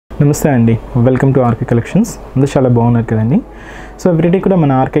నమస్తే అండి, welcome to RK collections. అందరూ చాలా బాగున్నారు కదండి. సో ఎవ్రీడే కూడా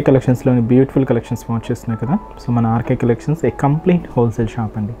మన ఆర్కే కలెక్షన్స్లోని బ్యూటిఫుల్ కలెక్షన్స్ వాచ్ చేస్తున్నాయి కదా. సో మన ఆర్కే కలెక్షన్స్ ఏ కంప్లీట్ హోల్సేల్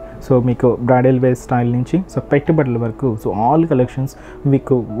షాప్ అండి. సో మీకు బ్రైడల్ వేర్ స్టైల్ నుంచి సో పెట్టుబడుల వరకు సో ఆల్ కలెక్షన్స్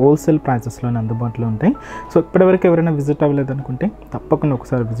మీకు హోల్సేల్ ప్రైసెస్లోనే అందుబాటులో ఉంటాయి. సో ఇప్పటివరకు ఎవరైనా విజిట్ అవ్వలేదు అనుకుంటే తప్పకుండా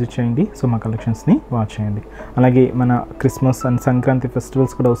ఒకసారి విజిట్ చేయండి. సో మా కలెక్షన్స్ని వాచ్ చేయండి. అలాగే మన క్రిస్మస్ అండ్ సంక్రాంతి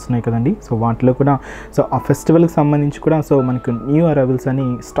ఫెస్టివల్స్ కూడా వస్తున్నాయి కదండి. సో వాటిలో కూడా సో ఆ ఫెస్టివల్కి సంబంధించి కూడా సో మనకు న్యూ అరైవల్స్ అని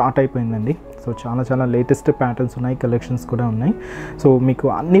స్టార్ట్ అయిపోయిందండి. సో చాలా లేటెస్ట్ ప్యాటర్న్స్ ఉన్నాయి, కలెక్షన్స్ కూడా ఉన్నాయి. సో మీకు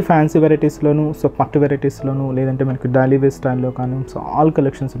అన్ని ఫ్యాన్సీ వెరైటీస్లోను సో పట్టు వెరైటీస్లోను లేదంటే మనకు డైలీ వేర్ స్టైల్లో కానీ సో ఆల్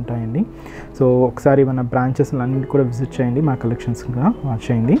కలెక్షన్స్ ఉంటాయండి. సో ఒకసారి మన బ్రాంచెస్ అన్నింటి కూడా విజిట్ చేయండి, మా కలెక్షన్స్ కూడా వాచ్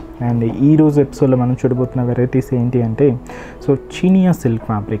చేయండి. అండ్ ఈరోజు ఎపిసోడ్లో మనం చూడబోతున్న వెరైటీస్ ఏంటి అంటే సో చినియా సిల్క్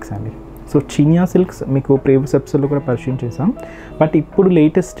ఫ్యాబ్రిక్స్ అండి. సో చినియా సిల్క్స్ మీకు ప్రీవియస్ ఎపిసోడ్లో కూడా పరిచయం చేసాం. బట్ ఇప్పుడు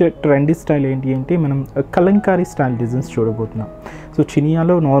లేటెస్ట్ ట్రెండీ స్టైల్ ఏంటి అంటే మనం కలంకారీ స్టైల్ డిజైన్స్ చూడబోతున్నాం. సో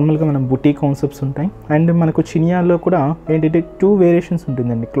చినియాలో నార్మల్గా మనం బుటీ కాన్సెప్ట్స్ ఉంటాయి. అండ్ మనకు చినియాలో కూడా ఏంటంటే 2 వేరియేషన్స్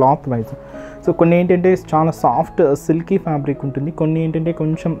ఉంటుందండి క్లాత్ వైజ్. సో కొన్ని ఏంటంటే చాలా సాఫ్ట్ సిల్కీ ఫ్యాబ్రిక్ ఉంటుంది, కొన్ని ఏంటంటే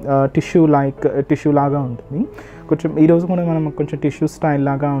కొంచెం టిష్యూ లాగా ఉంటుంది. కొంచెం ఈరోజు కూడా మనం కొంచెం టిష్యూ స్టైల్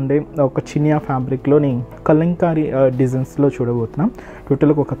లాగా ఉండే ఒక చినియా ఫ్యాబ్రిక్లోని కలంకారీ డిజైన్స్లో చూడబోతున్నాం.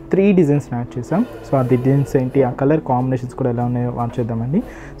 టోటల్గా ఒక 3 డిజైన్స్ యాడ్ చేసాం. సో ఆ డిజైన్స్ ఏంటి, ఆ కలర్ కాంబినేషన్స్ కూడా ఎలా ఉన్నాయో వాచ్ చేద్దామండి.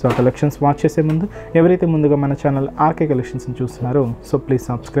 సో ఆ కలెక్షన్స్ వాచ్ చేసే ముందు ఎవరైతే ముందుగా మన ఛానల్ ఆర్కే కలెక్షన్స్ని చూస్తున్నారో సో ప్లీజ్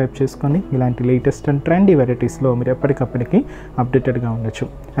సబ్స్క్రైబ్ చేసుకొని ఇలాంటి లేటెస్ట్ అండ్ ట్రెండీ వెరైటీస్లో మీరు ఎప్పటికప్పటికి అప్డేటెడ్గా ఉండొచ్చు.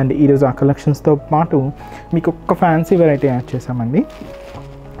 అండ్ ఈరోజు ఆ కలెక్షన్స్తో పాటు మీకు ఒక్క ఫ్యాన్సీ వెరైటీ యాడ్ చేసామండి.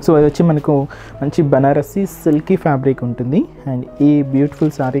 సో అది వచ్చి మనకు మంచి బనారసి సిల్కీ ఫ్యాబ్రిక్ ఉంటుంది. అండ్ ఈ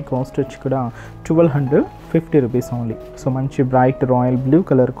బ్యూటిఫుల్ శారీ కాస్ట్ వచ్చి కూడా 1250 రూపీస్ ఓన్లీ. సో మంచి బ్రైట్ రాయల్ బ్లూ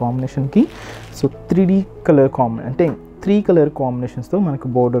కలర్ కాంబినేషన్కి సో 3D కలర్ అంటే 3 కలర్ కాంబినేషన్స్తో మనకు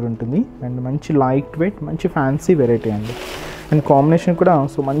బోర్డర్ ఉంటుంది. అండ్ మంచి లైట్ వెయిట్ మంచి ఫ్యాన్సీ వెరైటీ అండి. అండ్ కాంబినేషన్ కూడా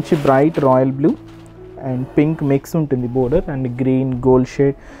సో మంచి bright royal blue and pink mix ఉంటుంది border, and green gold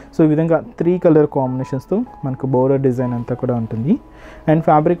shade. So ఈ విధంగా 3 కలర్ కాంబినేషన్స్తో మనకు బోర్డర్ డిజైన్ అంతా కూడా ఉంటుంది. అండ్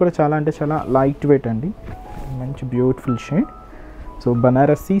ఫ్యాబ్రిక్ కూడా చాలా లైట్ వెయిట్ అండి, మంచి beautiful shade. So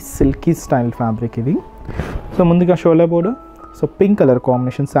Banarasi silky style fabric ఇది. సో ముందుగా shola border, so pink colour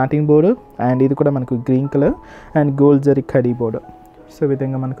combination satin border, and ఇది కూడా మనకు green colour and gold zari khadi border. So ఈ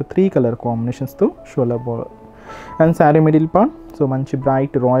విధంగా మనకు 3 colour కాంబినేషన్స్తో shola border. And sari middle part so మంచి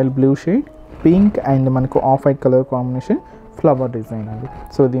bright royal blue shade, pink and మనకు off white colour combination flower design అండి.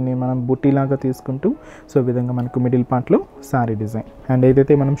 So దీన్ని మనం బుట్టీలాగా తీసుకుంటూ సో ఈ విధంగా మనకు మిడిల్ పార్ట్లో శారీ డిజైన్. అండ్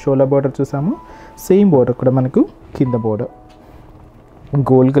ఏదైతే మనం షోలా బోర్డర్ చూసామో సేమ్ బోర్డర్ కూడా మనకు కింద border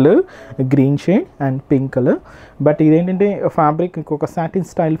gold colour green shade and pink colour. But ఇదేంటంటే ఫ్యాబ్రిక్ ఇంకొక సాటిన్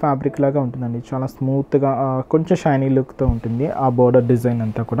స్టైల్ ఫ్యాబ్రిక్ లాగా ఉంటుందండి, చాలా స్మూత్గా కొంచెం షైనీ లుక్తో ఉంటుంది ఆ బోర్డర్ డిజైన్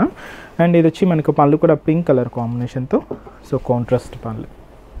అంతా కూడా. అండ్ ఇది వచ్చి మనకు పళ్ళు కూడా పింక్ కలర్ కాంబినేషన్తో సో కాంట్రాస్ట్ పళ్ళు.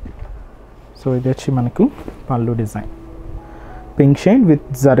 సో ఇది వచ్చి మనకు పళ్ళు design pink shade with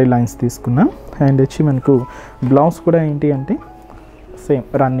zari lines తీసుకున్నాం. అండ్ వచ్చి మనకు బ్లౌజ్ కూడా ఏంటి అంటే సేమ్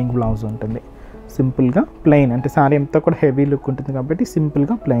రన్నింగ్ బ్లౌజ్ ఉంటుంది, సింపుల్గా ప్లెయిన్. అంటే శారీ అంతా కూడా హెవీ లుక్ ఉంటుంది కాబట్టి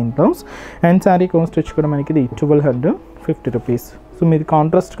సింపుల్గా plain blouse. And sari cost వచ్చి కూడా మనకి ఇది 1250 రూపీస్. సో మీది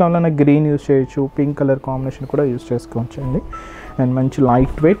కాంట్రాస్ట్ కావాలన్నా గ్రీన్ యూజ్ చేయొచ్చు, పింక్ కలర్ కాంబినేషన్ కూడా యూజ్ చేసుకోవచ్చు అండి. అండ్ మంచి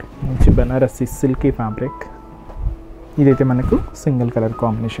లైట్ వెయిట్ మంచి బనారసి సిల్కీ ఫ్యాబ్రిక్. ఇదైతే మనకు single colour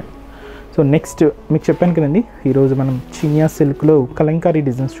combination. So next మీకు చెప్పాను కదండి, ఈరోజు మనం చినియా సిల్క్లో కలంకారీ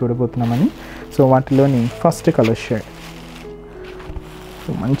డిజైన్స్ చూడబోతున్నామని. సో వాటిలోని ఫస్ట్ కలర్ షేడ్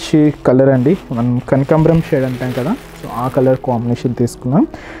సో మంచి కలర్ అండి, మనం కనకాంబరం షేడ్ అంటాం కదా, సో ఆ కలర్ కాంబినేషన్ తీసుకున్నాం.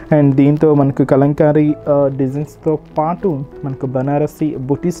 అండ్ దీంతో మనకు కలంకారీ డిజైన్స్తో పాటు మనకు బనారసి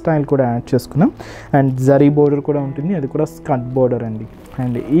బుటీ స్టైల్ కూడా యాడ్ చేసుకున్నాం. అండ్ జరీ బోర్డర్ కూడా ఉంటుంది, అది కూడా స్కర్ట్ బోర్డర్ అండి.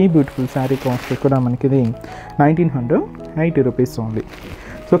 అండ్ ఈ బ్యూటిఫుల్ శారీ కాస్ట్ కూడా మనకి ఇది 1980 rupees only.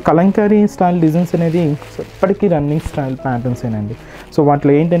 So Kalamkari style designs అనేది ఎప్పటికీ రన్నింగ్ స్టైల్ ప్యాటర్న్సేనండి. సో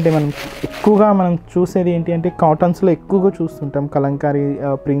వాటిలో ఏంటంటే మనం చూసేది ఏంటి అంటే కాటన్స్లో ఎక్కువగా చూస్తుంటాం కలంకారీ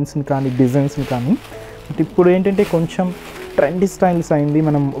ప్రింట్స్ని కానీ డిజైన్స్ని కానీ. బట్ ఇప్పుడు ఏంటంటే కొంచెం ట్రెండీ స్టైల్స్ అయింది,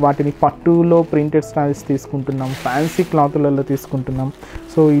 మనం వాటిని పట్టులో ప్రింటెడ్ స్టైల్స్ తీసుకుంటున్నాం, ఫ్యాన్సీ క్లాతులలో తీసుకుంటున్నాం.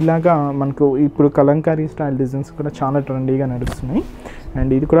 సో ఇలాగా మనకు ఇప్పుడు కలంకారీ స్టైల్ డిజైన్స్ కూడా చాలా ట్రెండీగా నడుస్తున్నాయి.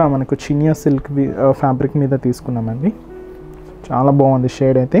 అండ్ ఇది కూడా మనకు చినియా సిల్క్ ఫ్యాబ్రిక్ మీద తీసుకున్నామండి, చాలా బాగుంది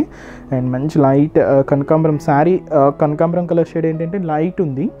షేడ్ అయితే. అండ్ మంచి లైట్ కనకాంబరం శారీ కనకాంబరం కలర్ షేడ్ ఏంటంటే లైట్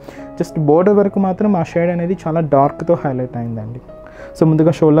ఉంది, జస్ట్ బోర్డర్ వరకు మాత్రం ఆ షేడ్ అనేది చాలా డార్క్తో హైలైట్ అయిందండి. సో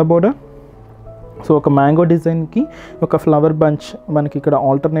ముందుగా షోల్డర్ బోర్డర్, సో ఒక మ్యాంగో డిజైన్కి ఒక ఫ్లవర్ బంచ్ మనకి ఇక్కడ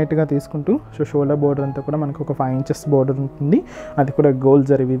ఆల్టర్నేట్గా తీసుకుంటూ సో షోల్డర్ బోర్డర్ అంతా కూడా మనకు ఒక 5 ఇంచెస్ బోర్డర్ ఉంటుంది, అది కూడా గోల్డ్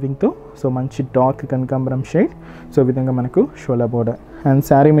జరీ వీవింగ్తో. సో మంచి డార్క్ కనకాంబరం షేడ్. సో ఈ విధంగా మనకు shoulder border. And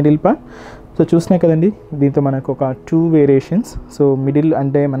sari middle part so చూసినా కదండి, దీంతో మనకు ఒక 2 వేరియేషన్స్. సో మిడిల్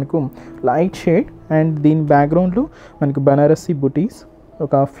అంటే మనకు లైట్ షేడ్ అండ్ దీని బ్యాక్గ్రౌండ్లో మనకు బనారసి బుటీస్,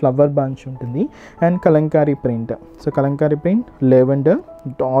 ఒక ఫ్లవర్ బంచ్ ఉంటుంది and Kalamkari print. So Kalamkari print lavender,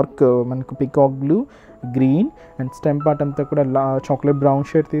 dark మనకు peacock blue, green and stem part అంతా కూడా చాక్లెట్ బ్రౌన్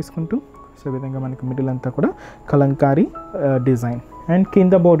షేడ్ తీసుకుంటూ సో ఈ విధంగా మనకు మిడిల్ అంతా కూడా కలంకారీ డిజైన్ అండ్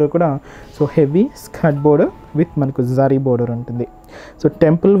కింద బోర్డర్ కూడా so heavy skirt border with మనకు జరీ బోర్డర్ ఉంటుంది. సో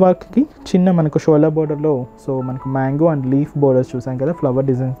టెంపుల్ వర్క్కి చిన్న మనకు షోల్డర్ బోర్డర్లో సో మనకు మ్యాంగో అండ్ లీఫ్ బోర్డర్స్ చూసాం కదా ఫ్లవర్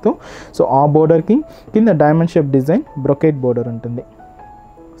డిజైన్స్తో. సో ఆ బోర్డర్కి కింద diamond shape design brocade border ఉంటుంది.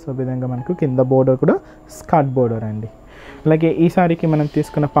 సో ఈ విధంగా మనకు కింద బోర్డర్ కూడా స్కర్ట్ బోర్డర్ అండి. అలాగే ఈ సారీకి మనం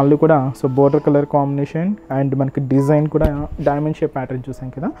తీసుకున్న పళ్ళు కూడా so border colour combination and మనకి డిజైన్ కూడా డైమండ్ షేప్ ప్యాటర్న్ చూసాం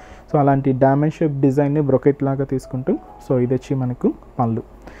కదా. సో అలాంటి డైమండ్ షేప్ డిజైన్ని బ్రొకెట్ లాగా తీసుకుంటూ సో ఇది వచ్చి మనకు పళ్ళు.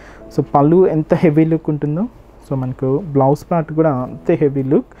 సో పళ్ళు ఎంత హెవీ లుక్ ఉంటుందో సో మనకు బ్లౌజ్ పార్ట్ కూడా అంతే హెవీ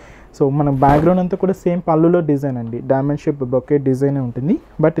లుక్. సో మన బ్యాక్గ్రౌండ్ అంతా కూడా సేమ్ పళ్ళులో డిజైన్ అండి, డైమండ్ షేప్ బ్రొకెట్ డిజైనే ఉంటుంది.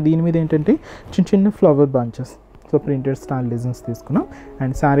 బట్ దీని మీద ఏంటంటే చిన్న చిన్న flower bunches so printed style designs తీసుకున్నాం.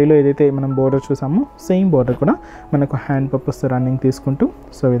 అండ్ శారీలో ఏదైతే మనం బోర్డర్ చూసామో సేమ్ బోర్డర్ కూడా మనకు హ్యాండ్ పర్పస్ రన్నింగ్ తీసుకుంటూ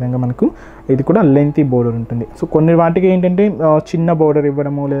సో ఈ విధంగా మనకు ఇది కూడా లెంతీ బోర్డర్ ఉంటుంది. సో కొన్ని వాటికి ఏంటంటే చిన్న బోర్డర్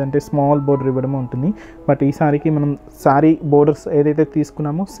ఇవ్వడము లేదంటే స్మాల్ బోర్డర్ ఇవ్వడము ఉంటుంది. బట్ ఈ సారీకి మనం శారీ బోర్డర్స్ ఏదైతే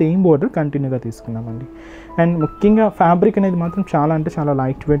తీసుకున్నామో సేమ్ బోర్డర్ కంటిన్యూగా తీసుకున్నామండి. అండ్ ముఖ్యంగా ఫ్యాబ్రిక్ అనేది మాత్రం చాలా అంటే చాలా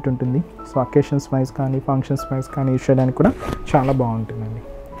లైట్ వెయిట్ ఉంటుంది. సో అకేషన్స్ వైజ్ కానీ ఫంక్షన్స్ వైజ్ కానీ యూస్ చేయడానికి కూడా చాలా బాగుంటుందండి.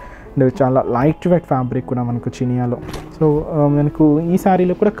 చాలా లైట్ వెయిట్ ఫ్యాబ్రిక్ కూడా మనకు చినియాలో. సో మనకు ఈ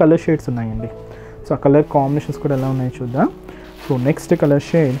శారీలో కూడా కలర్ షేడ్స్ ఉన్నాయండి. సో ఆ కలర్ కాంబినేషన్స్ కూడా ఎలా ఉన్నాయో చూద్దాం. So next colour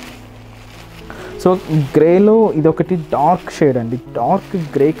shade so గ్రేలో ఇదొకటి డార్క్ షేడ్ అండి, డార్క్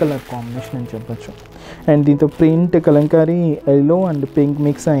గ్రే కలర్ కాంబినేషన్ అని చెప్పచ్చు. అండ్ దీంతో print Kalamkari yellow and pink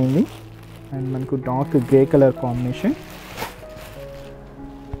mix అయింది అండ్ మనకు dark grey colour combination.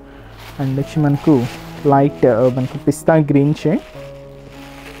 And వచ్చి మనకు లైట్ మనకు పిస్తా గ్రీన్ షేడ్,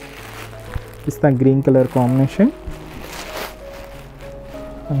 పిస్తా green colour combination.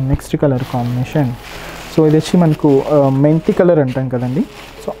 Next colour combination so ఇది వచ్చి మనకు మెంతి కలర్ అంటాం కదండి.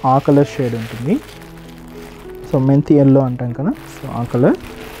 సో ఆ కలర్ షేడ్ ఉంటుంది. సో మెంతి ఎల్లో అంటాం కదా, సో ఆ కలర్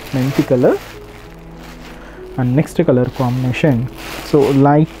మెంతి colour. And next colour combination so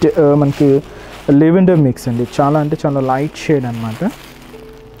light మనకి లెవెండర్ మిక్స్ అండి, చాలా అంటే చాలా లైట్ షేడ్ అనమాట.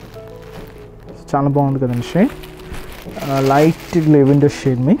 చాలా బాగుంది కదండి shade, light lavender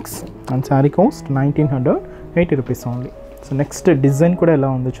shade mix. And sari cost 1980 rupees only. So next design కూడా ఎలా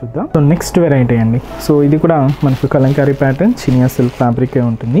ఉందో చూద్దాం. సో నెక్స్ట్ వెరైటీ అండి. సో ఇది కూడా మనకు కలంకారీ ప్యాటర్న్ చినియా సిల్క్ ఫ్యాబ్రికే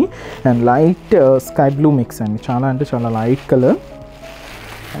ఉంటుంది and light sky blue mix అండి, చాలా అంటే చాలా light colour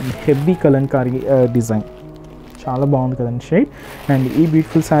and heavy Kalamkari design. చాలా బాగుంది కదండి షేడ్. అండ్ ఈ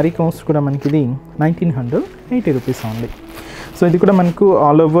బ్యూటిఫుల్ శారీ కాస్ట్ కూడా మనకి ఇది 1980 రూపీస్ ఓన్లీ. సో ఇది కూడా మనకు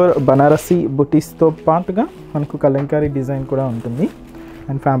ఆల్ ఓవర్ బనారసి బుటీస్తో పాటుగా మనకు కలంకారీ డిజైన్ కూడా ఉంటుంది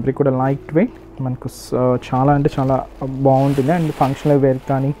అండ్ ఫ్యాబ్రిక్ కూడా లైట్ వెయిట్ మనకు చాలా అంటే చాలా బాగుంటుంది. అండ్ ఫంక్షనల్ వేర్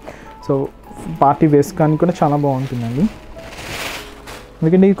కానీ సో పార్టీ వేర్స్ కానీ కూడా చాలా బాగుంటుందండి.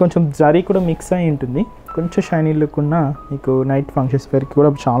 ఎందుకంటే ఇది కొంచెం జరీ కూడా మిక్స్ అయి ఉంటుంది, కొంచెం షైనీ లుక్ ఉన్న మీకు నైట్ ఫంక్షన్స్ వేర్కి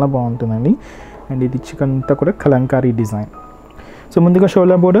కూడా చాలా బాగుంటుందండి. అండ్ ఇది చికెన్ అంతా కూడా కలంకారీ డిజైన్. సో ముందుగా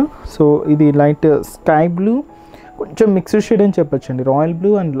షోల్డర్ బోర్డర్ సో ఇది లైట్ స్కై బ్లూ కొంచెం మిక్స్డ్ షేడ్ అని చెప్పొచ్చు అండి, royal blue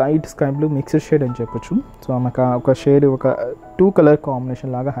and light sky blue mixed shade అని చెప్పొచ్చు. సో మనకు ఒక షేడ్ ఒక 2 కలర్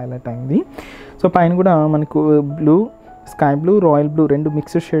కాంబినేషన్ లాగా హైలైట్ అయింది. సో పైన కూడా మనకు blue, sky blue, royal blue 2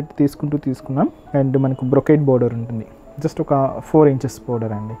 mixed shade తీసుకున్నాం. అండ్ మనకు బ్రొకెట్ బోర్డర్ ఉంటుంది, జస్ట్ ఒక 4 ఇంచెస్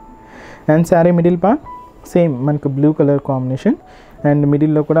బోర్డర్ అండి. And sari middle part same మనకు బ్లూ కలర్ కాంబినేషన్ అండ్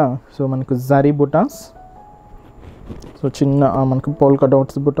మిడిల్లో కూడా సో మనకు జరీ బుటాస్, సో చిన్న మనకు polka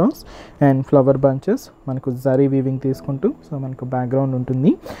dots buttas and flower bunches మనకు జరీ వీవింగ్ తీసుకుంటూ సో మనకు బ్యాక్గ్రౌండ్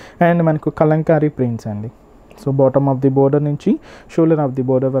ఉంటుంది. అండ్ మనకు కలంకారీ ప్రింట్స్ అండి. So bottom of the border నుంచి షోల్డర్ ఆఫ్ ది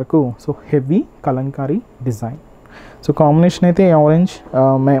బోర్డర్ వరకు so heavy Kalamkari design. So combination అయితే ఆరెంజ్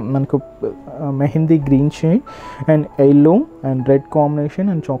మనకు mehndi green shade and yellow and red combination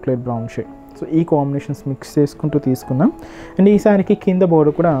and chocolate brown shade. So ఈ combinations mix చేసుకుంటూ తీసుకున్నాం. And ఈ సారికి కింద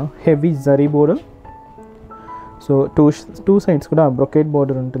బోర్డర్ కూడా heavy zari border, so two sides కూడా బ్రొకెట్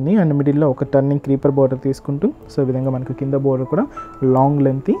బోర్డర్ ఉంటుంది అండ్ మిడిల్లో ఒక టర్నింగ్ క్రీపర్ బోర్డర్ తీసుకుంటూ సో ఈ విధంగా మనకు కింద బోర్డర్ కూడా లాంగ్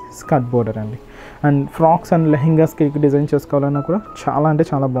లెంతీ స్కర్ట్ బోర్డర్ అండి. అండ్ ఫ్రాక్స్ అండ్ లెహెంగాస్కి డిజైన్ చేసుకోవాలన్నా కూడా చాలా అంటే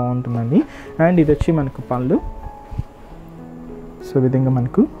చాలా బాగుంటుందండి. అండ్ ఇది వచ్చి మనకు పళ్ళు, సో ఈ విధంగా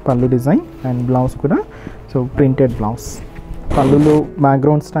మనకు పళ్ళు డిజైన్ అండ్ బ్లౌజ్ కూడా సో ప్రింటెడ్ బ్లౌజ్. పళ్ళులో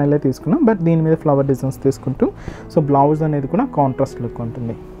బ్యాక్గ్రౌండ్ స్టైలే తీసుకున్నాం బట్ దీని మీద ఫ్లవర్ డిజైన్స్ తీసుకుంటూ సో బ్లౌజ్ అనేది కూడా కాంట్రాస్ట్ లుక్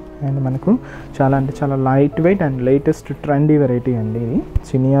ఉంటుంది. అండ్ మనకు చాలా అంటే చాలా light weight and latest trendy variety అండి ఇది.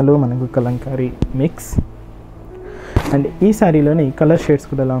 చినియాలో మనకు కలంకారీ మిక్స్. అండ్ ఈ శారీలోని కలర్ షేడ్స్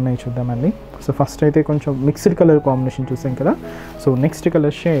కూడా ఎలా ఉన్నాయో చూద్దామండి. సో ఫస్ట్ అయితే కొంచెం మిక్స్డ్ కలర్ కాంబినేషన్ చూసాం కదా. So next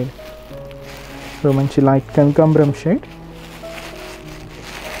colour shade so మంచి లైట్ కనకాంబరం షేడ్.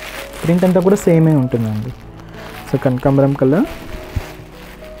 ప్రింట్ అంతా కూడా సేమే ఉంటుందండి. సో కనకాంబరం కలర్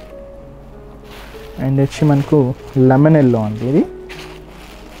అండ్ వచ్చి మనకు లెమన్ ఎల్లో అండి. ఇది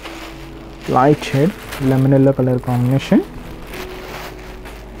light shade lemon yellow colour combination.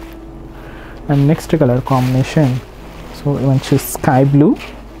 And next colour combination so మంచి స్కై బ్లూ.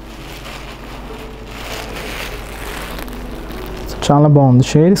 చాలా బాగుంది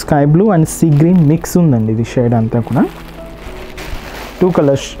shade. Sky blue and sea green mix ఉందండి ఇది షేడ్ అంతా కూడా. 2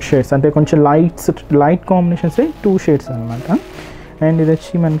 కలర్ షేడ్స్ అంటే కొంచెం లైట్ కాంబినేషన్స్ 2 షేడ్స్ అనమాట. అండ్ ఇది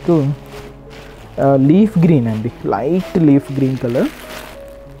వచ్చి మనకు లీఫ్ గ్రీన్ అండి, light leaf green colour.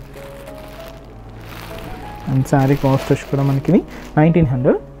 And sari cost వచ్చి కూడా మనకి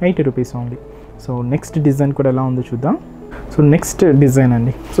 1980 rupees only. So next design కూడా ఎలా ఉందో చూద్దాం. సో నెక్స్ట్ డిజైన్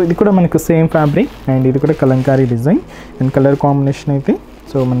అండి. సో ఇది కూడా మనకు సేమ్ ఫ్యాబ్రిక్ అండ్ ఇది కూడా Kalamkari design. And colour combination అయితే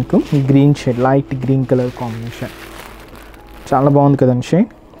సో మనకు green shade, light green colour combination. చాలా బాగుంది కదండి షేడ్.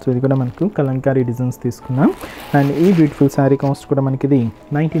 సో ఇది కూడా మనకు కలంకారీ డిజైన్స్ తీసుకున్నాం. అండ్ ఈ బ్యూటిఫుల్ శారీ కాస్ట్ కూడా మనకి ఇది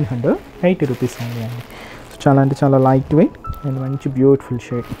 1980 రూపీస్ ఉంది అండి. సో చాలా అంటే చాలా లైట్ వెయిట్ అండ్ మంచి బ్యూటిఫుల్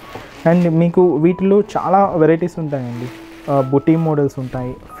షేడ్. అండ్ మీకు వీటిలో చాలా వెరైటీస్ ఉంటాయండి. బుటీ మోడల్స్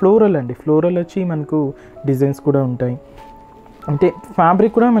ఉంటాయి, ఫ్లోరల్ అండి. ఫ్లోరల్ వచ్చి మనకు డిజైన్స్ కూడా ఉంటాయి. అంటే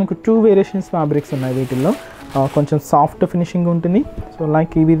ఫ్యాబ్రిక్ కూడా మనకు 2 వేరియేషన్స్ ఫ్యాబ్రిక్స్ ఉన్నాయి వీటిల్లో. కొంచెం సాఫ్ట్ ఫినిషింగ్ ఉంటుంది. సో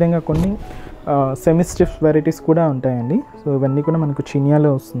లైక్ ఈ విధంగా కొన్ని సెమీ స్టిఫ్ వెరైటీస్ కూడా ఉంటాయండి. సో ఇవన్నీ కూడా మనకు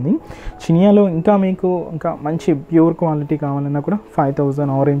చినియాలో వస్తుంది. చినియాలో ఇంకా మీకు ఇంకా మంచి ప్యూర్ క్వాలిటీ కావాలన్నా కూడా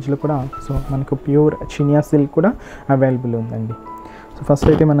 5000 ఆరెంజ్లో కూడా సో మనకు ప్యూర్ చినియా సిల్క్ కూడా అవైలబుల్ ఉందండి. సో ఫస్ట్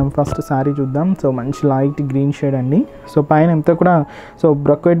అయితే మనం శారీ చూద్దాం. సో మంచి లైట్ గ్రీన్ షేడ్ అండి. సో పైన అంతా కూడా సో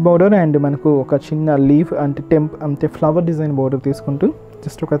బ్రొకెట్ బోర్డర్ అండ్ మనకు ఒక చిన్న లీఫ్ అంటే ఫ్లవర్ డిజైన్ బోర్డర్ తీసుకుంటూ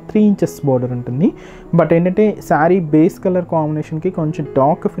జస్ట్ ఒక 3 ఇంచెస్ బోర్డర్ ఉంటుంది. బట్ ఏంటంటే శారీ బేస్ కలర్ కాంబినేషన్కి కొంచెం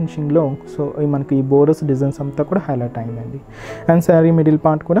డార్క్ ఫినిషింగ్లో సో మనకి ఈ బోర్డర్స్ డిజైన్స్ అంతా కూడా హైలైట్ అయిందండి. అండ్ శారీ మిడిల్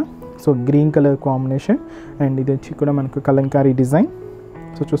పార్ట్ కూడా so green colour combination. And ఇది వచ్చి కూడా మనకు కలంకారీ డిజైన్.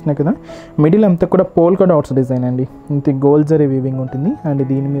 సో చూస్తున్నాయి కదా, మిడిల్ అంతా కూడా పోల్కా డాట్స్ డిజైన్ అండి. ఇంత గోల్డ్ జరీ వీవింగ్ ఉంటుంది. అండ్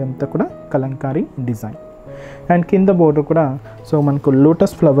దీని మీద అంతా కూడా కలంకారీ డిజైన్. అండ్ కింద బోర్డర్ కూడా సో మనకు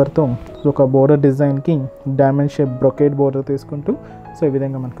లోటస్ ఫ్లవర్తో ఒక బోర్డర్ డిజైన్కి డైమండ్ షేప్ బ్రొకేట్ బోర్డర్ తీసుకుంటూ సో ఈ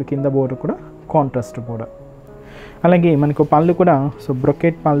విధంగా మనకు కింద బోర్డర్ కూడా కాంట్రాస్ట్ బోర్డర్. అలాగే మనకు పళ్ళు కూడా సో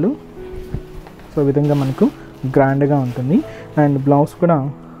బ్రొకేట్ పళ్ళు. సో ఈ విధంగా మనకు గ్రాండ్గా ఉంటుంది. అండ్ బ్లౌజ్ కూడా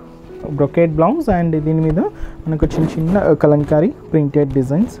బ్రొకేట్ బ్లౌజ్ అండ్ దీని మీద మనకు చిన్న Kalamkari printed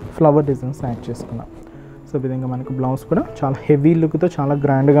designs, flower designs add చేసుకున్నాం. సో ఈ విధంగా మనకు బ్లౌజ్ కూడా చాలా హెవీ లుక్తో చాలా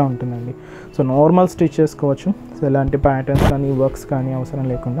గ్రాండ్గా ఉంటుందండి. సో నార్మల్ స్టిచ్ చేసుకోవచ్చు. సో ఎలాంటి ప్యాటర్న్స్ కానీ వర్క్స్ కానీ అవసరం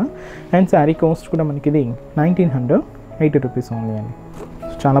లేకుండా. అండ్ శారీ కాస్ట్ కూడా మనకి ఇది 1980 రూపీస్ ఓన్లీ అండి.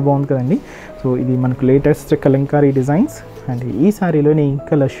 సో చాలా బాగుంది కదండి. సో ఇది మనకు లేటెస్ట్ కలంకారీ డిజైన్స్ అండ్ ఈ శారీలోని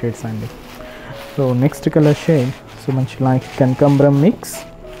కలర్ షేడ్స్ అండి. So next colour shade so మంచి లైట్ కనకాంబరం మిక్స్,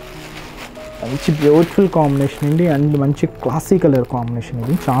 మంచి బ్యూటిఫుల్ కాంబినేషన్ అండి. అండ్ మంచి క్లాసీ కలర్ కాంబినేషన్.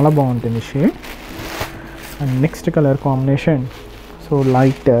 ఇది చాలా బాగుంటుంది shade. And next colour combination so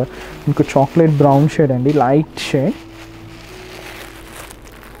light ఇంకో చాక్లెట్ బ్రౌన్ షేడ్ అండి, లైట్ షేడ్,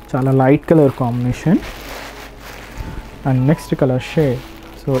 చాలా light colour combination. And next colour shade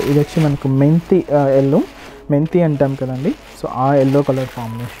so ఇది వచ్చి మనకు ఎల్లో, మెంతి అంటాం కదండి. సో ఆ ఎల్లో కలర్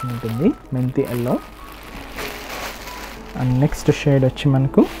కాంబినేషన్ ఉంటుంది, మెంతి ఎల్లో. అండ్ నెక్స్ట్ షేడ్ వచ్చి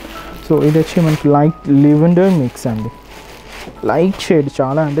మనకు సో ఇది వచ్చి మనకు లైట్ లివెండర్ మిక్స్ అండి, లైట్ షేడ్,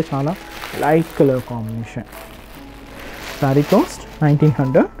 చాలా అంటే చాలా light colour combination. Sari cost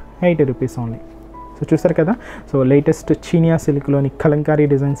 1980 rupees only. So చూసారు కదా, so latest Chiniya సిల్క్లోని Kalamkari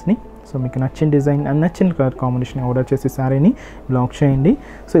డిజైన్స్ని so మీకు నచ్చిన డిజైన్ అండ్ నచ్చిన కలర్ కాంబినేషన్ ఆర్డర్ చేసి శారీని బ్లాక్ చేయండి.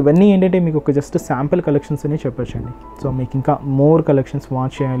 సో ఇవన్నీ ఏంటంటే మీకు ఒక జస్ట్ శాంపుల్ కలెక్షన్స్ అని చెప్పొచ్చండి. సో మీకు ఇంకా మోర్ కలెక్షన్స్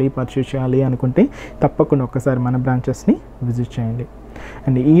వాచ్ చేయాలి, పర్చేస్ చేయాలి అనుకుంటే తప్పకుండా ఒక్కసారి మన బ్రాంచెస్ని విజిట్ చేయండి.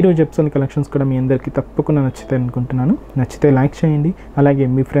 అండ్ ఈరోజు ఎపిసోడ్ కలెక్షన్స్ కూడా మీ అందరికీ తప్పకుండా నచ్చుతాయి అనుకుంటున్నాను. నచ్చితే లైక్ చేయండి, అలాగే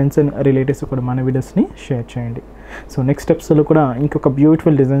మీ ఫ్రెండ్స్ అండ్ రిలేటివ్స్ కూడా మన వీడియోస్ని షేర్ చేయండి. సో నెక్స్ట్ ఎపిసోడ్లో కూడా ఇంకొక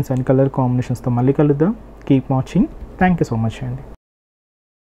బ్యూటిఫుల్ డిజైన్స్ అండ్ కలర్ కాంబినేషన్స్తో మళ్ళీ కలుద్దాం. Keep watching. Thank you so much అండి.